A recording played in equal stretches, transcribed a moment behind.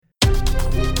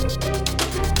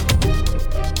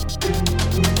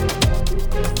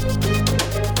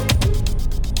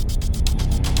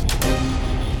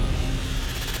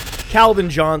Calvin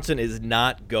Johnson is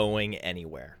not going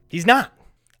anywhere. He's not.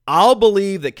 I'll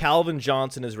believe that Calvin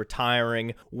Johnson is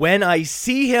retiring when I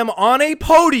see him on a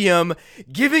podium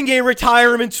giving a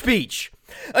retirement speech.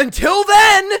 Until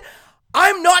then,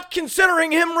 I'm not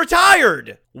considering him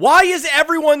retired. Why is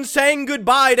everyone saying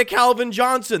goodbye to Calvin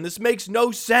Johnson? This makes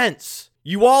no sense.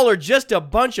 You all are just a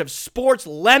bunch of sports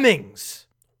lemmings.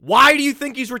 Why do you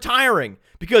think he's retiring?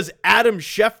 Because Adam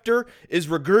Schefter is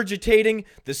regurgitating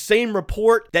the same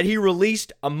report that he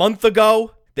released a month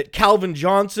ago, that Calvin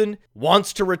Johnson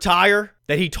wants to retire,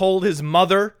 that he told his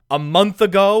mother a month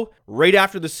ago, right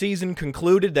after the season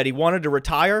concluded, that he wanted to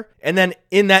retire. And then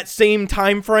in that same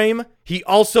time frame, he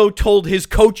also told his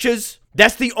coaches.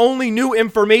 That's the only new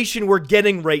information we're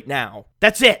getting right now.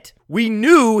 That's it. We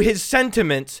knew his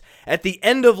sentiments at the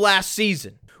end of last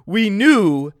season. We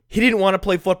knew he didn't want to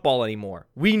play football anymore.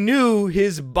 We knew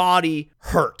his body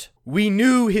hurt. We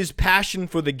knew his passion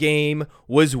for the game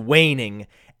was waning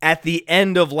at the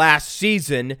end of last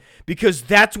season because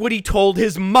that's what he told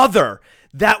his mother.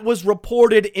 That was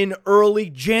reported in early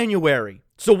January.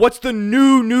 So what's the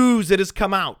new news that has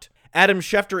come out? Adam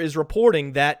Schefter is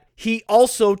reporting that he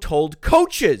also told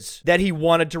coaches that he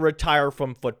wanted to retire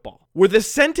from football. Were the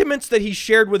sentiments that he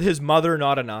shared with his mother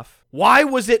not enough? Why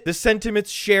was it the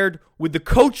sentiments shared with the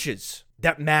coaches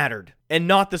that mattered and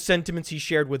not the sentiments he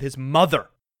shared with his mother?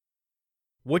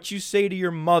 What you say to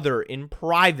your mother in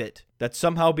private that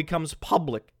somehow becomes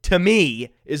public, to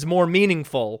me, is more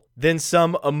meaningful than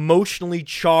some emotionally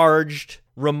charged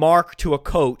remark to a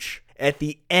coach at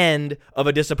the end of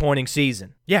a disappointing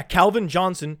season. Yeah, Calvin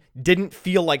Johnson didn't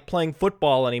feel like playing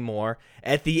football anymore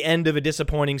at the end of a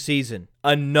disappointing season.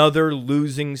 Another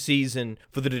losing season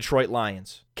for the Detroit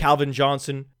Lions. Calvin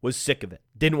Johnson was sick of it.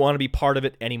 Didn't want to be part of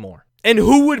it anymore. And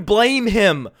who would blame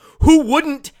him? Who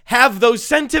wouldn't have those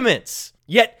sentiments?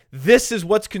 Yet, this is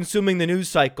what's consuming the news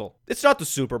cycle. It's not the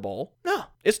Super Bowl. No,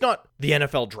 it's not the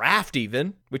NFL draft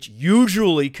even, which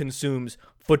usually consumes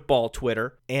football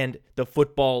Twitter and the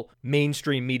football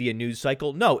mainstream media news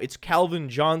cycle. No, it's Calvin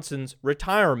Johnson's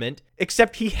retirement,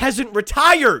 except he hasn't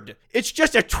retired. It's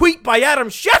just a tweet by Adam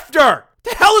Schefter.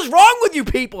 The hell is wrong with you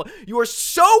people? You are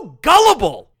so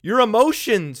gullible. Your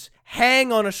emotions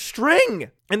hang on a string,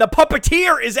 and the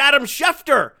puppeteer is Adam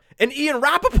Schefter and Ian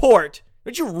Rappaport.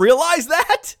 Did you realize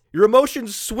that? Your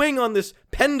emotions swing on this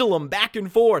pendulum back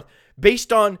and forth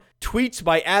based on tweets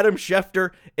by Adam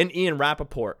Schefter and Ian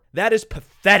Rappaport. That is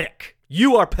pathetic.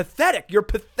 You are pathetic. You're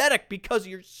pathetic because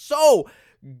you're so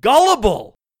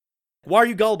gullible. Why are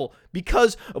you gullible?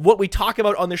 Because of what we talk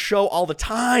about on the show all the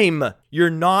time.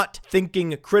 You're not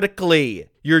thinking critically.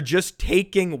 You're just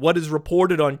taking what is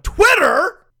reported on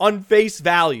Twitter on face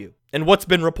value. And what's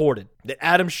been reported? That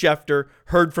Adam Schefter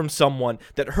heard from someone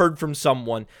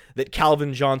that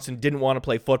Calvin Johnson didn't want to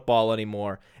play football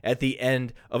anymore at the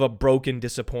end of a broken,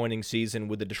 disappointing season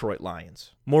with the Detroit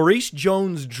Lions. Maurice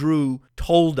Jones-Drew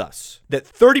told us that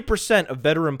 30% of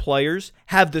veteran players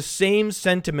have the same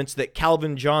sentiments that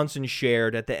Calvin Johnson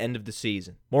shared at the end of the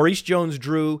season. Maurice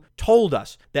Jones-Drew told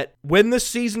us that when the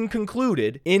season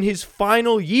concluded, in his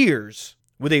final years,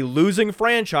 with a losing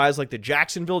franchise like the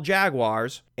Jacksonville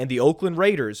Jaguars and the Oakland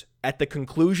Raiders, at the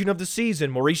conclusion of the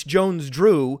season, Maurice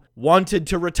Jones-Drew wanted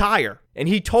to retire. And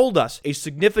he told us a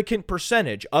significant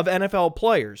percentage of NFL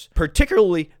players,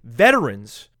 particularly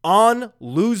veterans on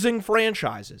losing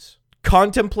franchises,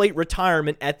 contemplate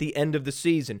retirement at the end of the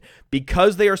season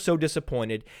because they are so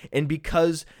disappointed and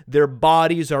because their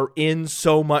bodies are in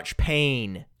so much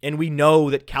pain. And we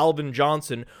know that Calvin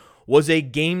Johnson was a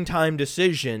game-time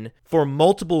decision for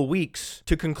multiple weeks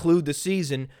to conclude the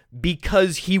season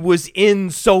because he was in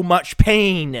so much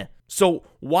pain. So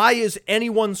why is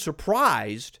anyone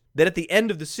surprised that at the end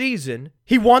of the season,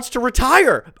 he wants to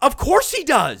retire? Of course he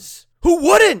does. Who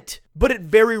wouldn't? But it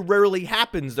very rarely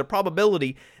happens. The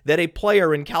probability that a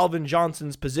player in Calvin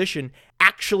Johnson's position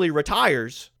actually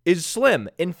retires is slim.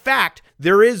 In fact,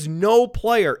 there is no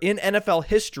player in NFL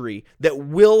history that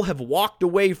will have walked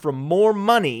away from more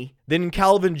money than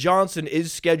Calvin Johnson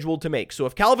is scheduled to make. So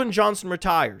if Calvin Johnson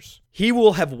retires, he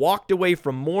will have walked away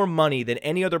from more money than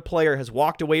any other player has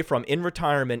walked away from in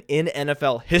retirement in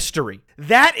NFL history.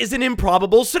 That is an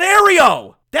improbable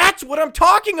scenario. That's what I'm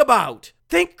talking about.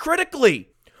 Think critically.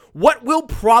 What will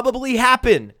probably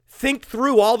happen? Think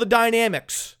through all the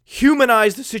dynamics.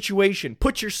 Humanize the situation.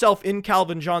 Put yourself in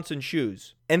Calvin Johnson's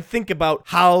shoes and think about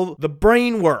how the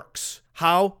brain works,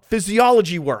 how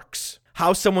physiology works,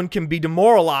 how someone can be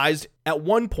demoralized at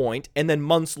one point and then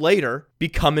months later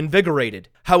become invigorated,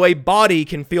 how a body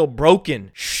can feel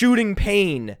broken, shooting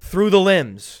pain through the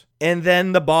limbs, and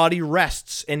then the body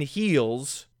rests and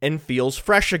heals and feels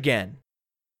fresh again.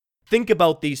 Think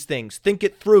about these things. Think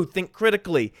it through. Think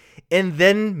critically. And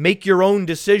then make your own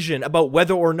decision about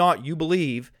whether or not you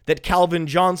believe that Calvin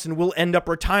Johnson will end up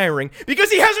retiring,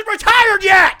 because he hasn't retired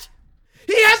yet!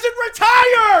 He hasn't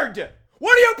retired!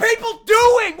 What are you people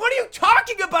doing? What are you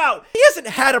talking about? He hasn't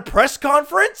had a press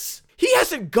conference. He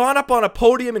hasn't gone up on a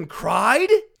podium and cried.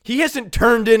 He hasn't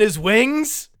turned in his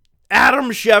wings.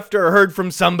 Adam Schefter heard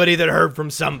from somebody that heard from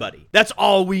somebody. That's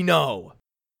all we know.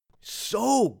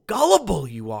 So gullible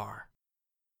you are.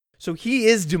 So he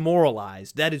is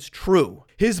demoralized. That is true.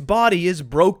 His body is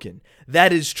broken.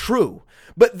 That is true.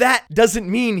 But that doesn't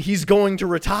mean he's going to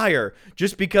retire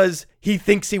just because he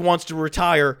thinks he wants to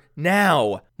retire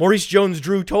now. Maurice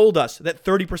Jones-Drew told us that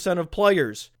 30% of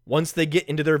players, once they get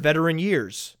into their veteran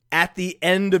years, at the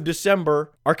end of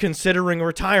December, are considering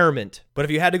retirement. But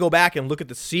if you had to go back and look at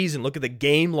the season, look at the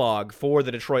game log for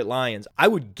the Detroit Lions, I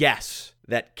would guess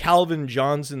that Calvin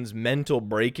Johnson's mental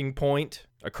breaking point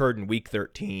occurred in week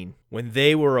 13 when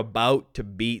they were about to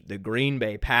beat the Green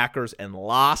Bay Packers and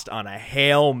lost on a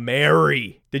Hail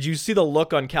Mary. Did you see the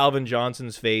look on Calvin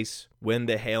Johnson's face when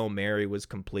the Hail Mary was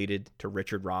completed to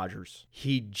Richard Rodgers?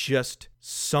 He just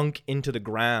sunk into the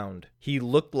ground. He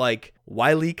looked like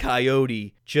Wile E.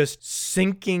 Coyote just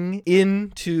sinking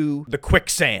into the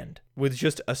quicksand with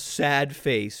just a sad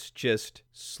face just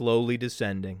slowly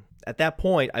descending. At that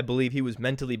point, I believe he was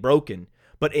mentally broken.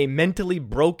 But a mentally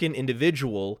broken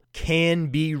individual can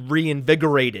be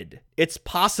reinvigorated. It's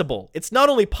possible. It's not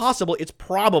only possible, it's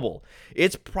probable.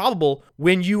 It's probable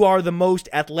when you are the most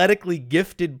athletically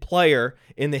gifted player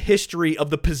in the history of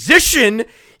the position.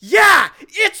 Yeah,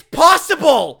 it's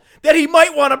possible that he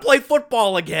might want to play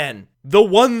football again. The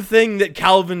one thing that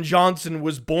Calvin Johnson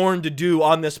was born to do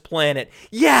on this planet.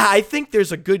 Yeah, I think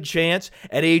there's a good chance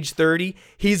at age 30,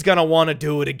 he's going to want to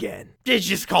do it again. You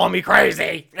just call me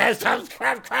crazy. I'm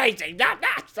crazy.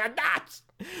 Nuts.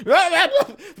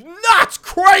 Nuts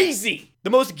crazy. The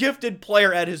most gifted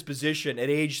player at his position at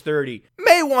age 30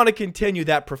 may want to continue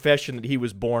that profession that he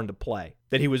was born to play,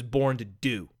 that he was born to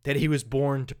do, that he was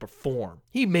born to perform.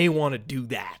 He may want to do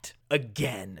that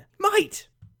again. Might.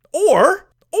 Or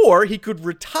he could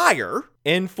retire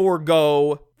and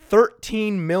forego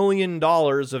 $13 million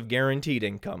of guaranteed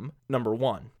income, number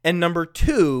one. And number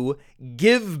two,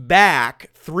 give back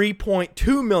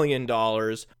 $3.2 million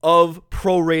of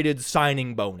prorated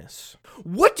signing bonus.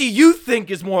 What do you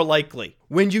think is more likely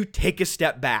when you take a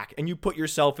step back and you put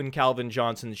yourself in Calvin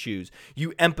Johnson's shoes?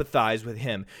 You empathize with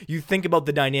him. You think about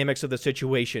the dynamics of the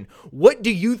situation. What do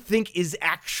you think is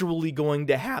actually going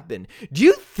to happen? Do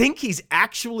you think he's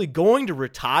actually going to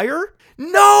retire?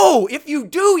 No! If you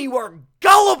do, you are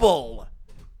gullible!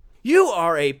 You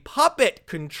are a puppet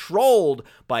controlled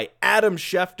by Adam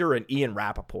Schefter and Ian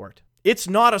Rappaport. It's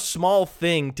not a small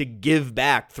thing to give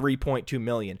back $3.2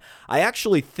 million. I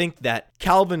actually think that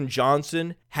Calvin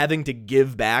Johnson having to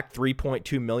give back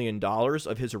 $3.2 million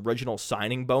of his original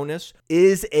signing bonus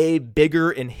is a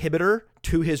bigger inhibitor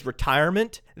to his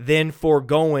retirement than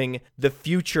foregoing the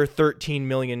future $13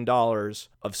 million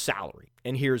of salary.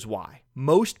 And here's why.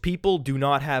 Most people do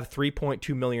not have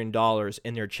 $3.2 million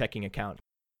in their checking account.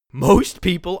 Most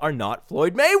people are not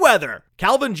Floyd Mayweather.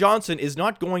 Calvin Johnson is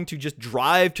not going to just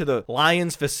drive to the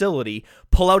Lions facility,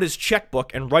 pull out his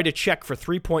checkbook, and write a check for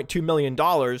 $3.2 million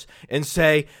and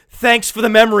say, "Thanks for the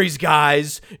memories,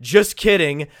 guys. Just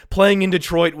kidding. Playing in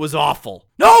Detroit was awful."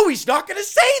 No, he's not going to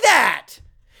say that.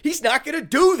 He's not going to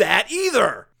do that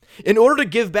either. In order to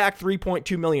give back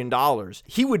 $3.2 million,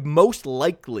 he would most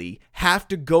likely have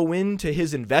to go into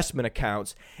his investment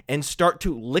accounts and start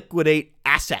to liquidate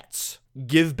assets.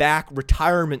 Give back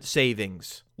retirement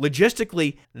savings.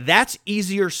 Logistically, that's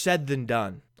easier said than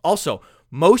done. Also,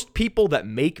 most people that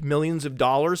make millions of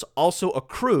dollars also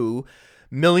accrue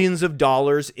millions of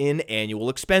dollars in annual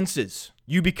expenses.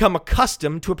 You become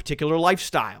accustomed to a particular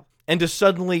lifestyle, and to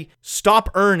suddenly stop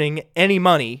earning any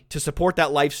money to support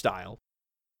that lifestyle.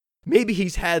 Maybe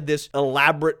he's had this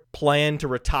elaborate plan to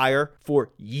retire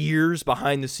for years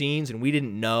behind the scenes and we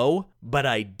didn't know, but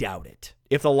I doubt it.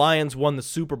 If the Lions won the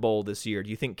Super Bowl this year,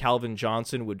 do you think Calvin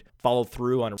Johnson would follow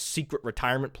through on a secret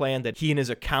retirement plan that he and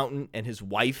his accountant and his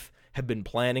wife have been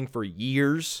planning for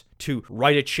years to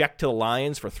write a check to the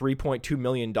Lions for $3.2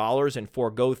 million and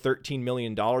forego $13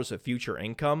 million of future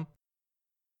income?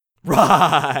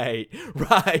 Right,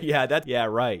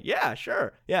 yeah,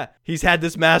 sure, yeah. He's had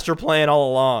this master plan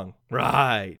all along,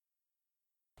 right.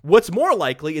 What's more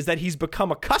likely is that he's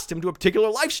become accustomed to a particular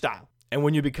lifestyle. And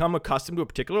when you become accustomed to a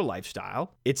particular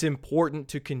lifestyle, it's important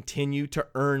to continue to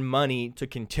earn money to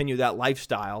continue that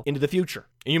lifestyle into the future.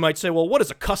 And you might say, well, what is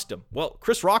a custom? Well,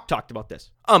 Chris Rock talked about this.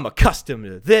 I'm accustomed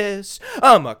to this.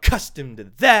 I'm accustomed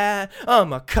to that.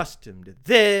 I'm accustomed to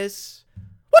this.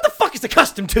 What the fuck is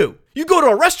accustomed to? You go to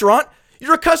a restaurant,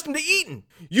 you're accustomed to eating.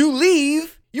 You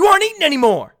leave, you aren't eating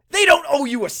anymore. They don't owe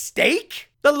you a steak.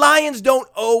 The Lions don't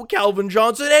owe Calvin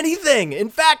Johnson anything. In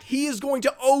fact, he is going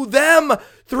to owe them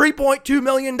 $3.2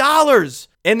 million.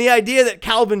 And the idea that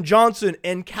Calvin Johnson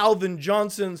and Calvin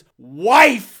Johnson's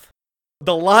wife,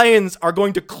 the Lions are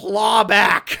going to claw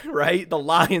back, right? The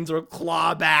Lions will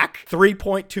claw back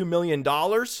 $3.2 million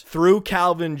through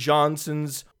Calvin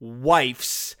Johnson's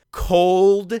wife's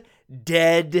cold,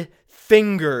 dead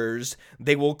fingers.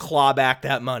 They will claw back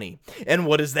that money. And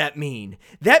what does that mean?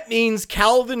 That means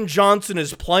Calvin Johnson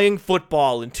is playing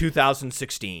football in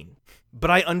 2016.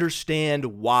 But I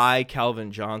understand why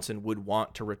Calvin Johnson would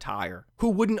want to retire. Who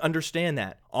wouldn't understand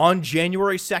that? On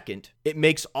January 2nd, it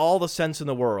makes all the sense in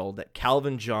the world that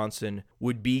Calvin Johnson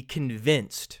would be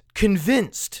convinced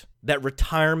that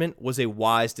retirement was a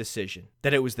wise decision,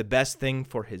 that it was the best thing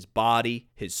for his body,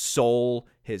 his soul,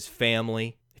 his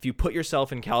family. If you put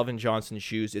yourself in Calvin Johnson's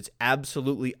shoes, it's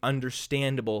absolutely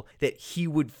understandable that he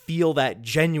would feel that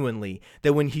genuinely,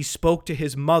 that when he spoke to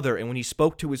his mother and when he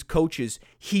spoke to his coaches,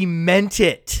 he meant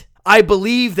it. I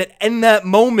believe that in that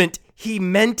moment, he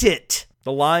meant it.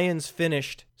 The Lions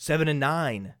finished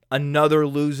 7-9, another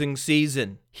losing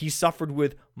season. He suffered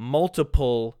with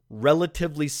multiple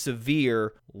relatively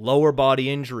severe lower body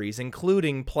injuries,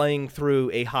 including playing through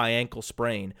a high ankle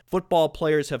sprain. Football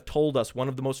players have told us one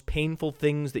of the most painful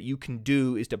things that you can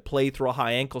do is to play through a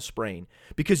high ankle sprain,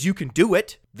 because you can do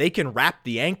it. They can wrap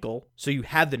the ankle so you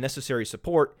have the necessary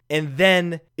support, and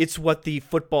then it's what the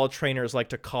football trainers like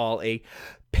to call a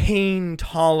pain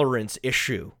tolerance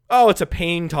issue. Oh, it's a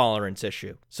pain tolerance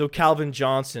issue. So Calvin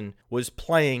Johnson was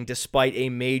playing despite a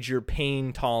major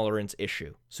pain tolerance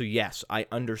issue. So yes, I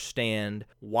understand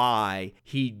why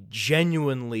he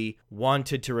genuinely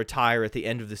wanted to retire at the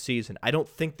end of the season. I don't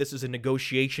think this is a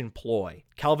negotiation ploy.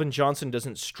 Calvin Johnson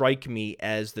doesn't strike me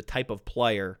as the type of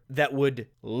player that would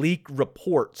leak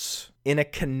reports in a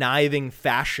conniving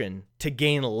fashion to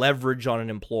gain leverage on an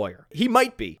employer. He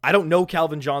might be. I don't know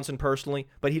Calvin Johnson personally,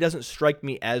 but he doesn't strike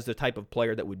me as the type of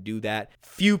player that would do that.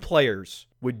 Few players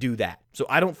would do that. So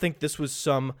I don't think this was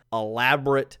some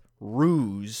elaborate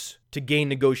ruse to gain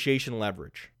negotiation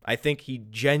leverage. I think he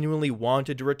genuinely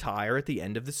wanted to retire at the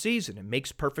end of the season. It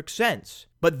makes perfect sense.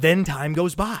 But then time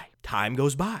goes by.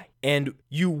 And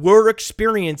you were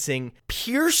experiencing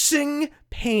piercing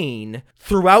pain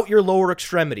throughout your lower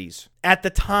extremities at the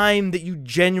time that you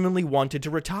genuinely wanted to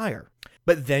retire.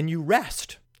 But then you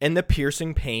rest, and the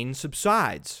piercing pain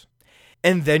subsides.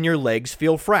 And then your legs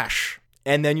feel fresh.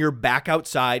 And then you're back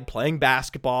outside playing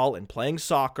basketball and playing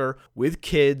soccer with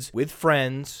kids, with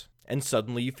friends, and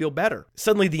suddenly you feel better.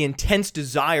 Suddenly the intense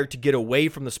desire to get away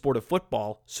from the sport of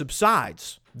football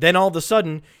subsides. Then all of a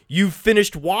sudden, you've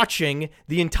finished watching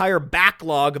the entire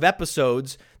backlog of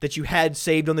episodes that you had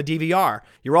saved on the DVR.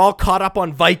 You're all caught up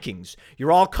on Vikings.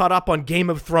 You're all caught up on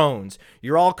Game of Thrones.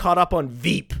 You're all caught up on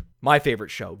Veep, my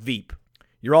favorite show, Veep.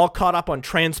 You're all caught up on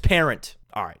Transparent.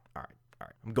 All right.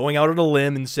 I'm going out on a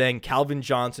limb and saying Calvin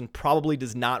Johnson probably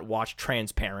does not watch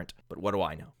Transparent, but what do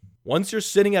I know? Once you're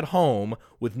sitting at home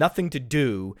with nothing to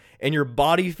do and your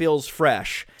body feels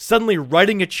fresh, suddenly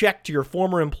writing a check to your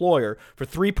former employer for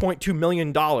 $3.2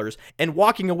 million and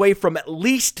walking away from at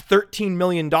least $13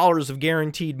 million of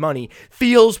guaranteed money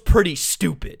feels pretty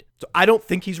stupid. So I don't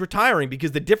think he's retiring,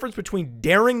 because the difference between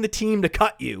daring the team to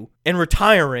cut you and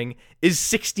retiring is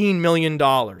 $16 million.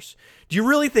 Do you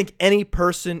really think any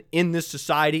person in this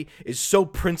society is so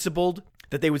principled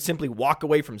that they would simply walk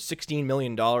away from $16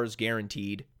 million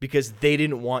guaranteed because they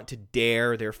didn't want to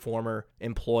dare their former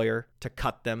employer to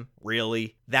cut them?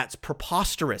 Really? That's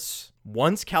preposterous.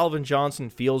 Once Calvin Johnson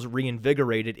feels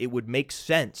reinvigorated, it would make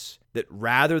sense that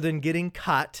rather than getting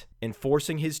cut and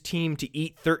forcing his team to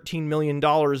eat $13 million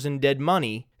in dead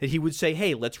money, that he would say,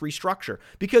 hey, let's restructure.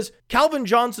 Because Calvin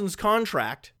Johnson's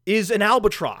contract is an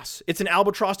albatross. It's an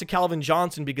albatross to Calvin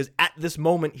Johnson because at this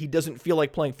moment, he doesn't feel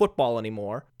like playing football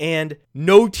anymore. And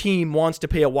no team wants to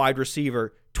pay a wide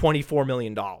receiver $24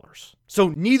 million. So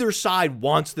neither side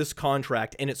wants this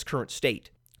contract in its current state.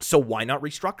 So why not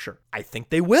restructure? I think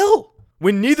they will.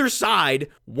 When neither side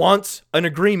wants an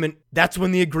agreement, that's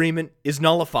when the agreement is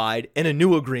nullified and a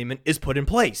new agreement is put in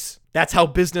place. That's how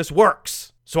business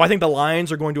works. So I think the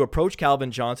Lions are going to approach Calvin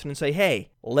Johnson and say,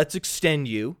 hey, let's extend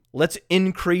you. Let's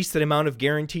increase the amount of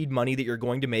guaranteed money that you're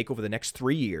going to make over the next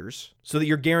 3 years so that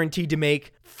you're guaranteed to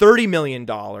make $30 million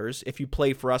if you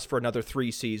play for us for another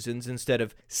 3 seasons instead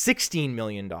of $16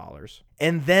 million.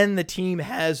 And then the team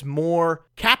has more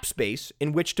cap space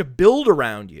in which to build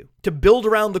around you, to build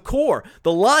around the core.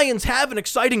 The Lions have an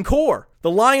exciting core.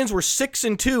 The Lions were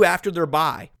 6-2 after their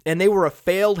bye, and they were a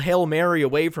failed Hail Mary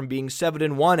away from being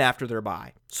 7-1 after their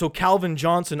bye. So Calvin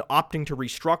Johnson opting to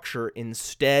restructure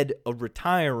instead of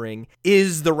retiring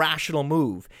is the rational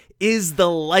move, is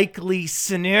the likely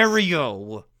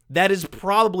scenario. That is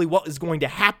probably what is going to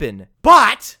happen.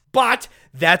 But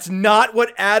that's not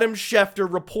what Adam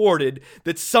Schefter reported,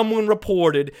 that someone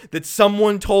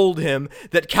told him,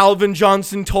 that Calvin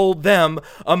Johnson told them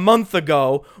a month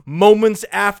ago, moments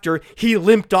after he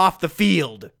limped off the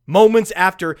field. Moments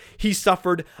after he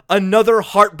suffered another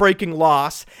heartbreaking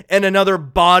loss and another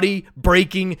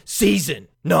body-breaking season.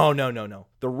 No.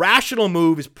 The rational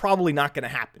move is probably not going to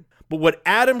happen. But what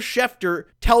Adam Schefter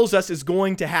tells us is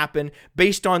going to happen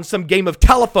based on some game of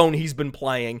telephone he's been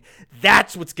playing,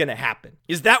 that's what's going to happen.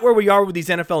 Is that where we are with these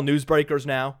NFL newsbreakers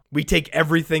now? We take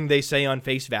everything they say on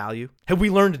face value? Have we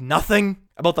learned nothing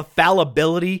about the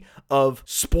fallibility of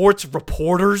sports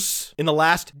reporters in the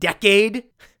last decade?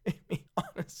 I mean,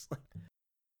 honestly.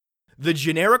 The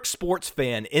generic sports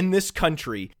fan in this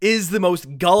country is the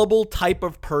most gullible type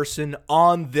of person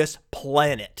on this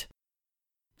planet.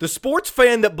 The sports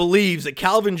fan that believes that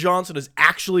Calvin Johnson is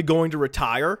actually going to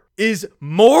retire is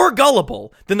more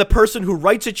gullible than the person who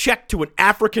writes a check to an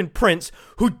African prince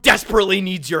who desperately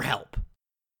needs your help.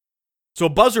 So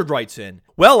Buzzard writes in,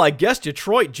 well, I guess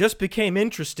Detroit just became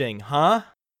interesting, huh?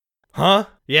 Huh?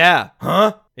 Yeah.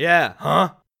 Huh? Yeah.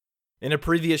 Huh? In a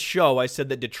previous show, I said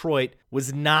that Detroit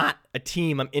was not a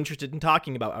team I'm interested in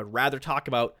talking about. I'd rather talk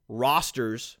about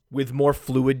rosters with more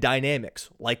fluid dynamics,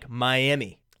 like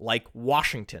Miami, like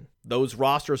Washington. Those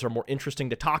rosters are more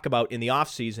interesting to talk about in the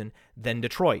offseason than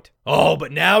Detroit. Oh,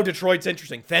 but now Detroit's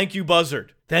interesting. Thank you,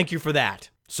 Buzzard. Thank you for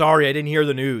that. Sorry, I didn't hear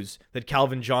the news that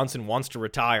Calvin Johnson wants to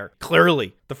retire.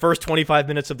 Clearly, the first 25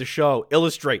 minutes of the show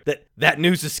illustrate that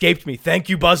news escaped me. Thank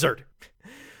you, Buzzard.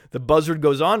 The Buzzard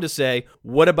goes on to say,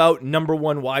 what about number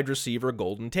 1 wide receiver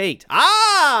Golden Tate?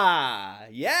 Ah,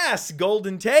 yes,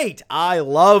 Golden Tate. I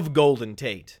love Golden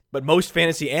Tate. But most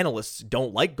fantasy analysts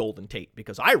don't like Golden Tate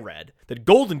because I read that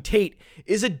Golden Tate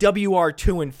is a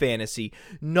WR2 in fantasy,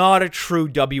 not a true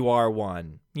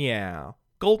WR1. Yeah,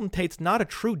 Golden Tate's not a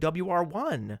true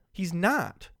WR1. He's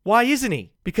not. Why isn't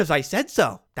he? Because I said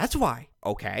so. That's why.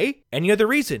 Okay. Any other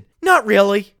reason? Not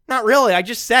really. Not really. I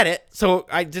just said it. So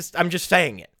I'm just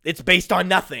saying it. It's based on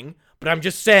nothing, but I'm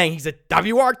just saying he's a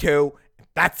WR2.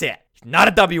 That's it. He's not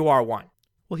a WR1.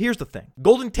 Well, here's the thing.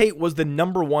 Golden Tate was the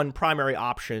number 1 primary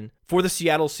option for the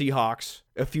Seattle Seahawks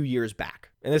a few years back.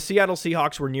 And the Seattle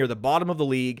Seahawks were near the bottom of the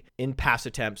league in pass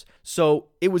attempts, so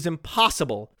it was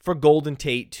impossible for Golden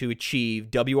Tate to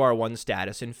achieve WR1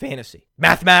 status in fantasy.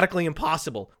 Mathematically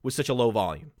impossible with such a low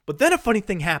volume. But then a funny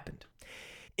thing happened.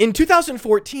 In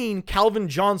 2014, Calvin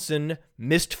Johnson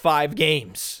missed 5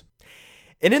 games.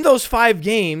 And in those 5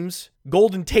 games,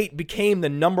 Golden Tate became the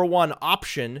number 1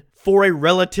 option for a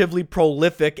relatively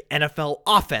prolific NFL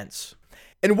offense.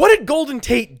 And what did Golden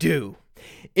Tate do?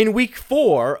 In week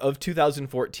 4 of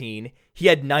 2014, he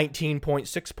had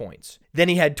 19.6 points. Then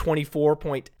he had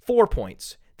 24.4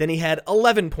 points. Then he had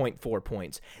 11.4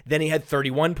 points. Then he had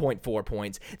 31.4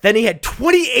 points. Then he had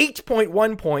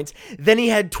 28.1 points. Then he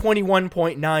had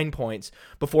 21.9 points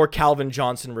before Calvin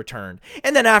Johnson returned.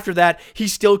 And then after that, he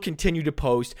still continued to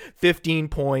post 15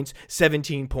 points,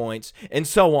 17 points, and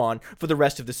so on for the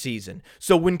rest of the season.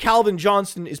 So when Calvin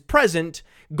Johnson is present,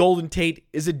 Golden Tate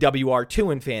is a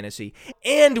WR2 in fantasy.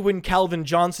 And when Calvin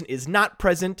Johnson is not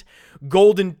present,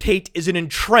 Golden Tate is an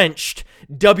entrenched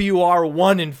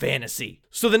WR1 in fantasy.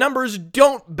 So the numbers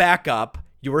don't back up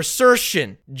your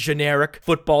assertion, generic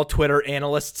football Twitter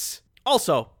analysts.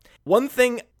 Also, one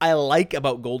thing I like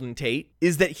about Golden Tate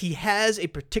is that he has a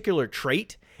particular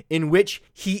trait in which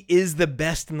he is the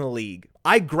best in the league.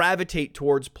 I gravitate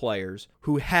towards players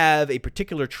who have a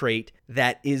particular trait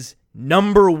that is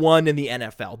number 1 in the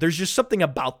NFL. There's just something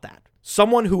about that.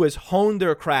 Someone who has honed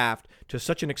their craft to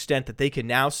such an extent that they can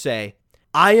now say,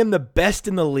 I am the best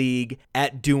in the league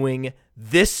at doing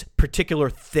this particular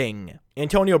thing.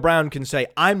 Antonio Brown can say,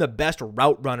 I'm the best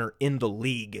route runner in the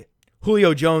league.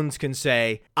 Julio Jones can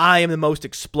say, I am the most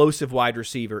explosive wide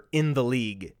receiver in the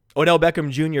league. Odell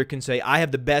Beckham Jr. can say, I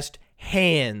have the best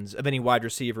hands of any wide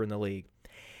receiver in the league.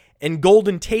 And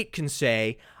Golden Tate can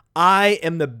say, I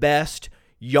am the best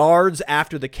yards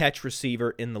after the catch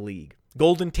receiver in the league.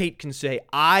 Golden Tate can say,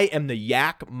 I am the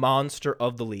yak monster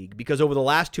of the league, because over the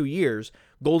last 2 years,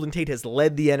 Golden Tate has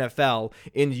led the NFL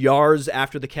in yards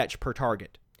after the catch per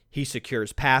target. He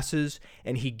secures passes,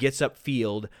 and he gets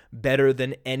upfield better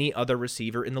than any other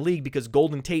receiver in the league because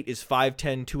Golden Tate is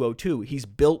 5'10", 202. He's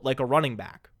built like a running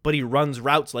back, but he runs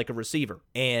routes like a receiver.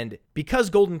 And because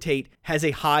Golden Tate has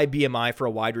a high BMI for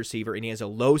a wide receiver and he has a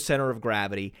low center of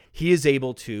gravity, he is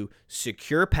able to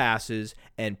secure passes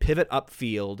and pivot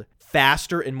upfield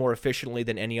faster and more efficiently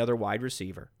than any other wide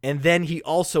receiver. And then he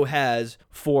also has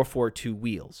 4.42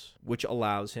 wheels, which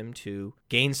allows him to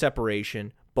gain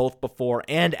separation both before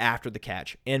and after the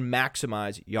catch and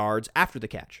maximize yards after the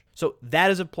catch. So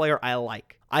that is a player I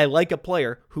like. I like a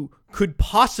player who could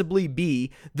possibly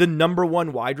be the number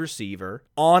one wide receiver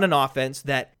on an offense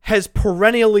that has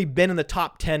perennially been in the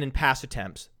top 10 in pass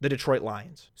attempts, the Detroit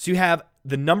Lions. So you have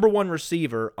the number one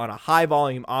receiver on a high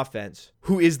volume offense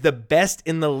who is the best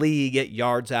in the league at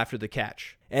yards after the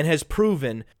catch and has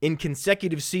proven in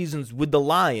consecutive seasons with the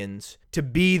Lions to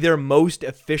be their most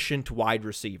efficient wide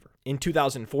receiver. In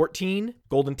 2014,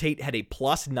 Golden Tate had a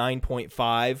plus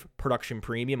 9.5 production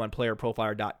premium on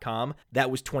playerprofiler.com. That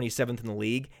was 27th in the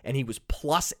league, and he was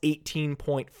plus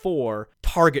 18.4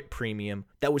 target premium.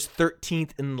 That was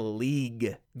 13th in the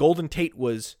league. Golden Tate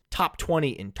was top 20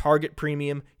 in target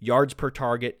premium, yards per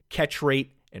target, catch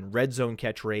rate, and red zone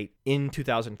catch rate in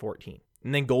 2014.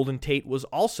 And then Golden Tate was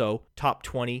also top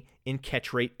 20 in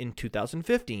catch rate in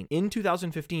 2015. In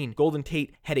 2015, Golden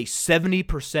Tate had a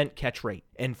 70% catch rate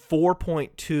and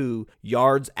 4.2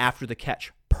 yards after the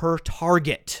catch per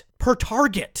target. Per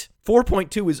target.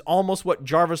 4.2 is almost what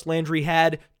Jarvis Landry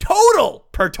had total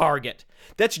per target.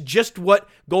 That's just what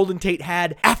Golden Tate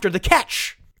had after the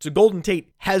catch. So Golden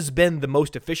Tate has been the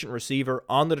most efficient receiver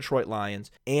on the Detroit Lions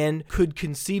and could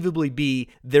conceivably be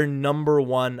their number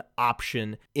one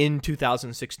option in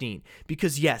 2016.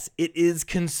 Because yes, it is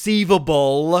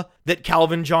conceivable that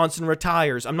Calvin Johnson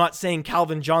retires. I'm not saying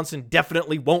Calvin Johnson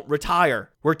definitely won't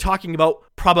retire. We're talking about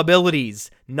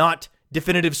probabilities, not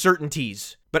definitive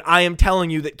certainties. But I am telling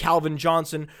you that Calvin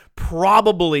Johnson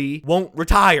probably won't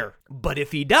retire. But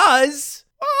if he does...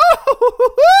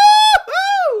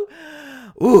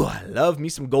 Ooh, I love me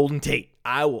some Golden Tate.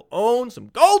 I will own some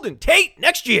Golden Tate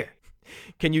next year.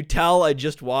 Can you tell I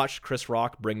just watched Chris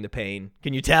Rock Bring the Pain?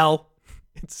 Can you tell?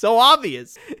 It's so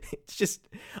obvious. It's just,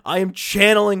 I am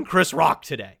channeling Chris Rock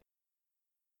today.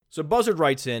 So Buzzard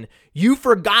writes in, you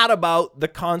forgot about the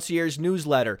Concierge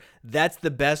newsletter. That's the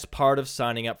best part of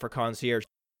signing up for Concierge.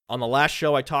 On the last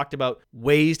show, I talked about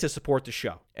ways to support the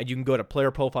show. And you can go to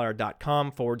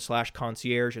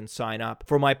playerprofiler.com/concierge and sign up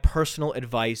for my personal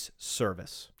advice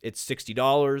service. It's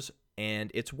 $60 and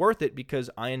it's worth it because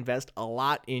I invest a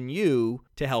lot in you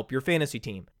to help your fantasy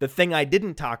team. The thing I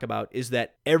didn't talk about is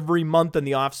that every month in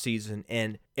the off season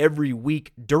and every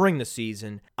week during the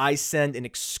season, I send an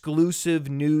exclusive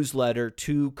newsletter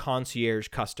to Concierge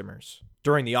customers.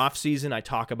 During the offseason, I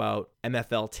talk about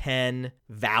MFL 10,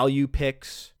 value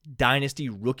picks, dynasty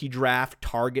rookie draft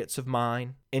targets of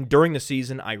mine. And during the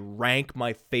season, I rank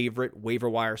my favorite waiver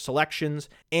wire selections.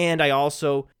 And I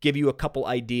also give you a couple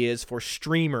ideas for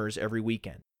streamers every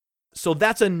weekend. So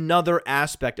that's another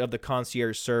aspect of the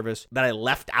concierge service that I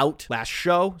left out last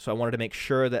show. So I wanted to make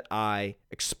sure that I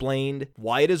explained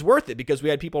why it is worth it, because we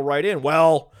had people write in,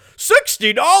 well,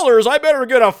 $60, I better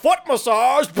get a foot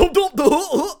massage.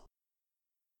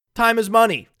 Time is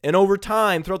money. And over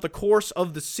time, throughout the course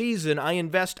of the season, I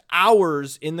invest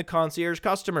hours in the concierge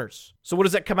customers. So what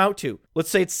does that come out to? Let's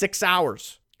say it's 6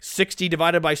 hours. 60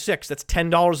 divided by 6, that's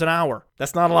 $10 an hour.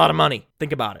 That's not a lot of money.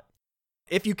 Think about it.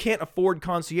 If you can't afford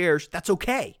concierge, that's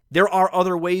okay. There are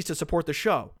other ways to support the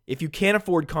show. If you can't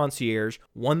afford concierge,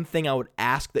 one thing I would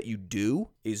ask that you do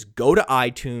is go to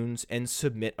iTunes and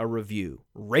submit a review.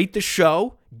 Rate the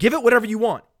show. Give it whatever you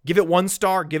want. Give it 1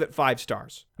 star, give it 5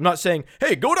 stars. I'm not saying,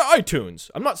 hey, go to iTunes.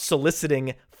 I'm not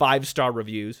soliciting 5-star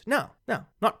reviews. No.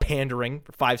 Not pandering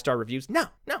for 5-star reviews. No.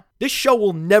 This show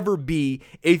will never be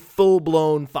a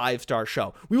full-blown 5-star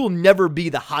show. We will never be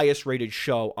the highest rated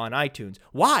show on iTunes.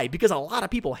 Why? Because a lot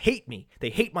of people hate me. They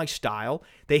hate my style.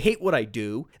 They hate what I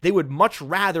do. They would much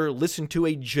rather listen to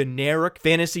a generic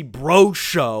fantasy bro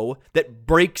show that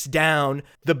breaks down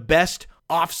the best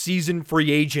off-season free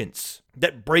agents,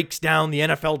 that breaks down the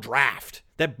NFL draft,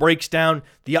 that breaks down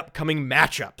the upcoming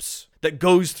matchups, that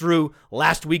goes through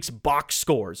last week's box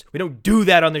scores. We don't do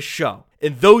that on this show.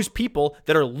 And those people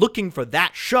that are looking for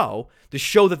that show, the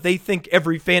show that they think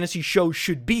every fantasy show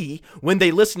should be, when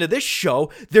they listen to this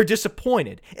show, they're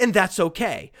disappointed. And that's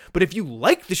okay. But if you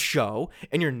like the show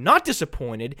and you're not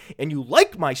disappointed and you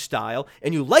like my style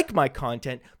and you like my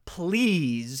content,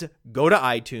 please go to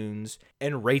iTunes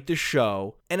and rate the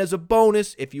show. And as a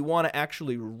bonus, if you want to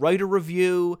actually write a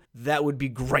review, that would be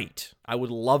great. I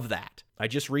would love that. I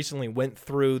just recently went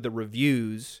through the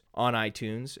reviews on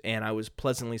iTunes and I was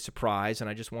pleasantly surprised. And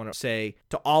I just want to say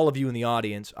to all of you in the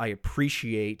audience, I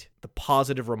appreciate the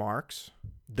positive remarks.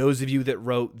 Those of you that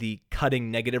wrote the cutting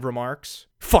negative remarks,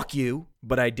 fuck you,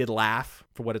 but I did laugh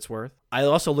for what it's worth. I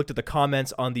also looked at the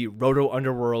comments on the Roto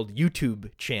Underworld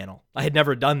YouTube channel. I had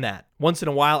never done that. Once in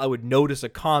a while, I would notice a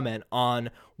comment on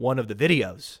one of the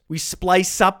videos. We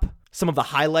splice up some of the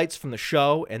highlights from the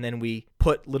show, and then we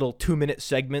put little 2-minute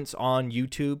segments on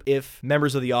YouTube. If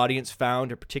members of the audience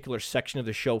found a particular section of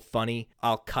the show funny,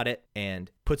 I'll cut it and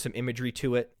put some imagery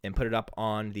to it and put it up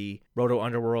on the Roto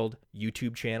Underworld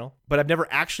YouTube channel. But I've never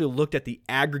actually looked at the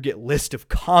aggregate list of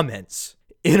comments,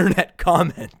 internet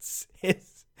comments.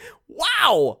 It's,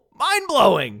 wow,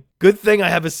 mind-blowing. Good thing I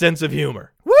have a sense of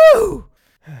humor. Woo!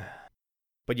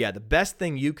 But yeah, the best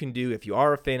thing you can do if you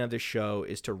are a fan of this show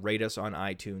is to rate us on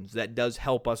iTunes. That does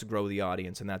help us grow the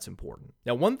audience, and that's important.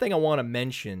 Now, one thing I want to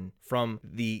mention from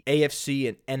the AFC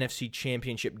and NFC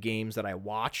championship games that I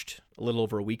watched a little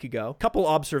over a week ago, a couple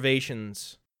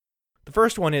observations. The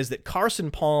first one is that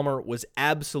Carson Palmer was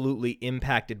absolutely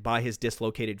impacted by his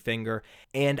dislocated finger,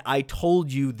 and I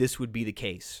told you this would be the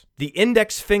case. The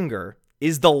index finger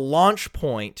is the launch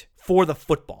point for the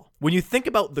football. When you think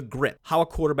about the grip, how a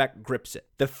quarterback grips it,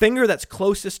 the finger that's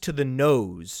closest to the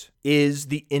nose is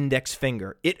the index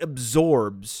finger. It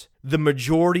absorbs the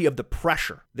majority of the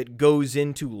pressure that goes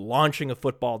into launching a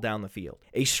football down the field.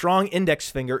 A strong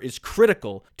index finger is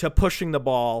critical to pushing the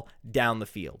ball down the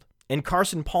field. And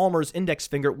Carson Palmer's index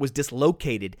finger was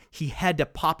dislocated. He had to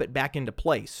pop it back into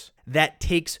place. That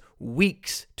takes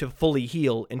weeks to fully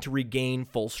heal and to regain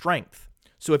full strength.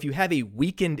 So if you have a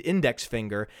weakened index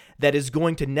finger, that is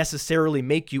going to necessarily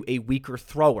make you a weaker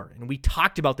thrower. And we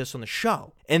talked about this on the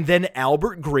show. And then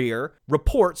Albert Greer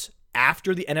reports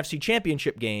after the NFC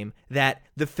Championship game that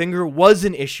the finger was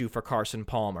an issue for Carson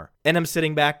Palmer. And I'm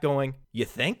sitting back going, you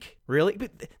think? Really?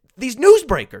 But these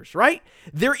newsbreakers, right?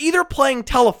 They're either playing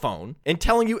telephone and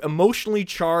telling you emotionally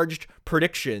charged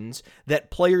predictions that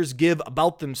players give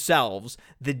about themselves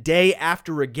the day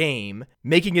after a game,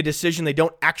 making a decision they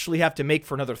don't actually have to make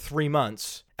for another 3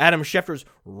 months. Adam Schefter's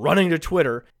running to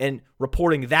Twitter and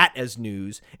reporting that as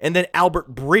news. And then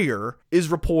Albert Breer is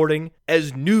reporting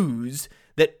as news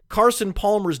that Carson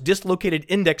Palmer's dislocated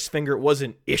index finger was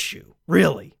an issue,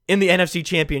 really, in the NFC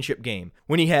Championship game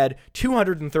when he had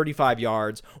 235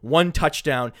 yards, 1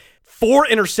 touchdown, 4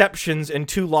 interceptions, and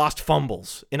 2 lost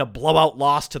fumbles in a blowout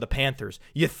loss to the Panthers.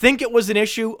 You think it was an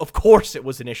issue? Of course it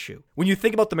was an issue. When you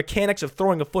think about the mechanics of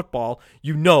throwing a football,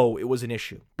 you know it was an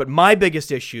issue. But my biggest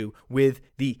issue with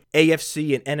the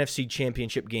AFC and NFC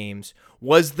Championship games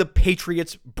was the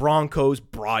Patriots-Broncos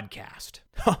broadcast.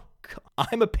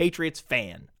 I'm a Patriots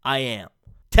fan. I am.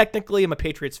 Technically, I'm a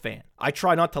Patriots fan. I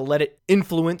try not to let it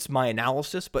influence my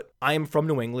analysis, but I am from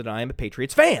New England and I am a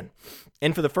Patriots fan.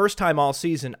 And for the first time all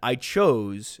season, I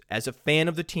chose, as a fan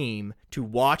of the team, to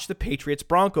watch the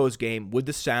Patriots-Broncos game with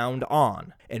the sound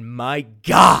on. And my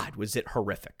God, was it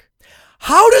horrific.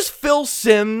 How does Phil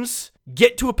Simms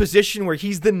get to a position where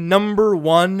he's the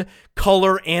 #1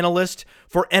 color analyst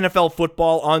for NFL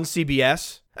football on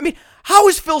CBS? I mean, how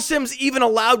is Phil Simms even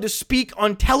allowed to speak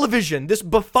on television? This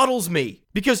befuddles me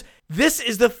because this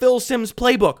is the Phil Simms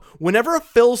playbook. Whenever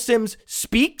Phil Simms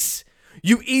speaks,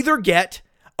 you either get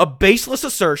a baseless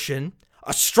assertion,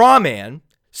 a straw man,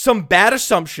 some bad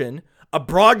assumption, a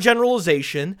broad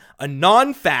generalization, a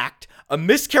non-fact, a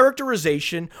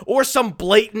mischaracterization, or some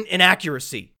blatant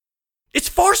inaccuracy. It's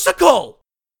farcical.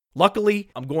 Luckily,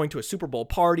 I'm going to a Super Bowl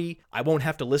party. I won't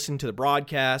have to listen to the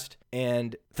broadcast,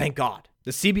 and thank God.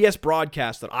 The CBS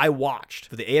broadcast that I watched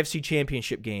for the AFC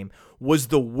Championship game was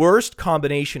the worst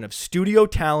combination of studio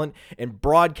talent and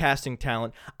broadcasting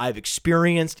talent I've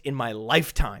experienced in my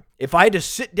lifetime. If I had to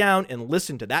sit down and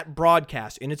listen to that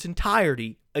broadcast in its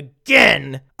entirety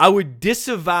again, I would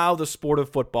disavow the sport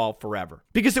of football forever.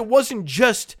 Because it wasn't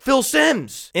just Phil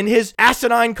Simms and his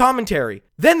asinine commentary.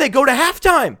 Then they go to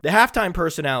halftime. The halftime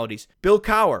personalities. Bill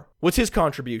Cowher. What's his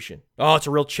contribution? Oh, it's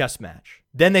a real chess match.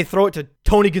 Then they throw it to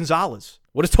Tony Gonzalez.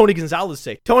 What does Tony Gonzalez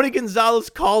say? Tony Gonzalez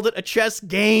called it a chess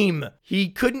game. He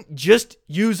couldn't just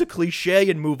use a cliche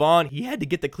and move on. He had to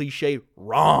get the cliche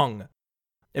wrong.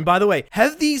 And by the way,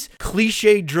 have these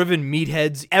cliche-driven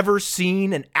meatheads ever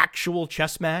seen an actual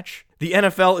chess match? The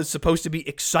NFL is supposed to be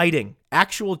exciting,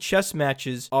 Actual chess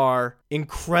matches are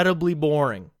incredibly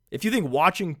boring. If you think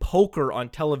watching poker on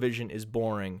television is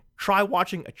boring, try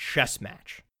watching a chess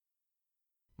match.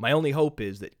 My only hope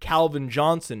is that Calvin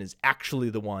Johnson is actually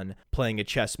the one playing a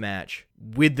chess match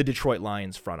with the Detroit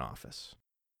Lions front office.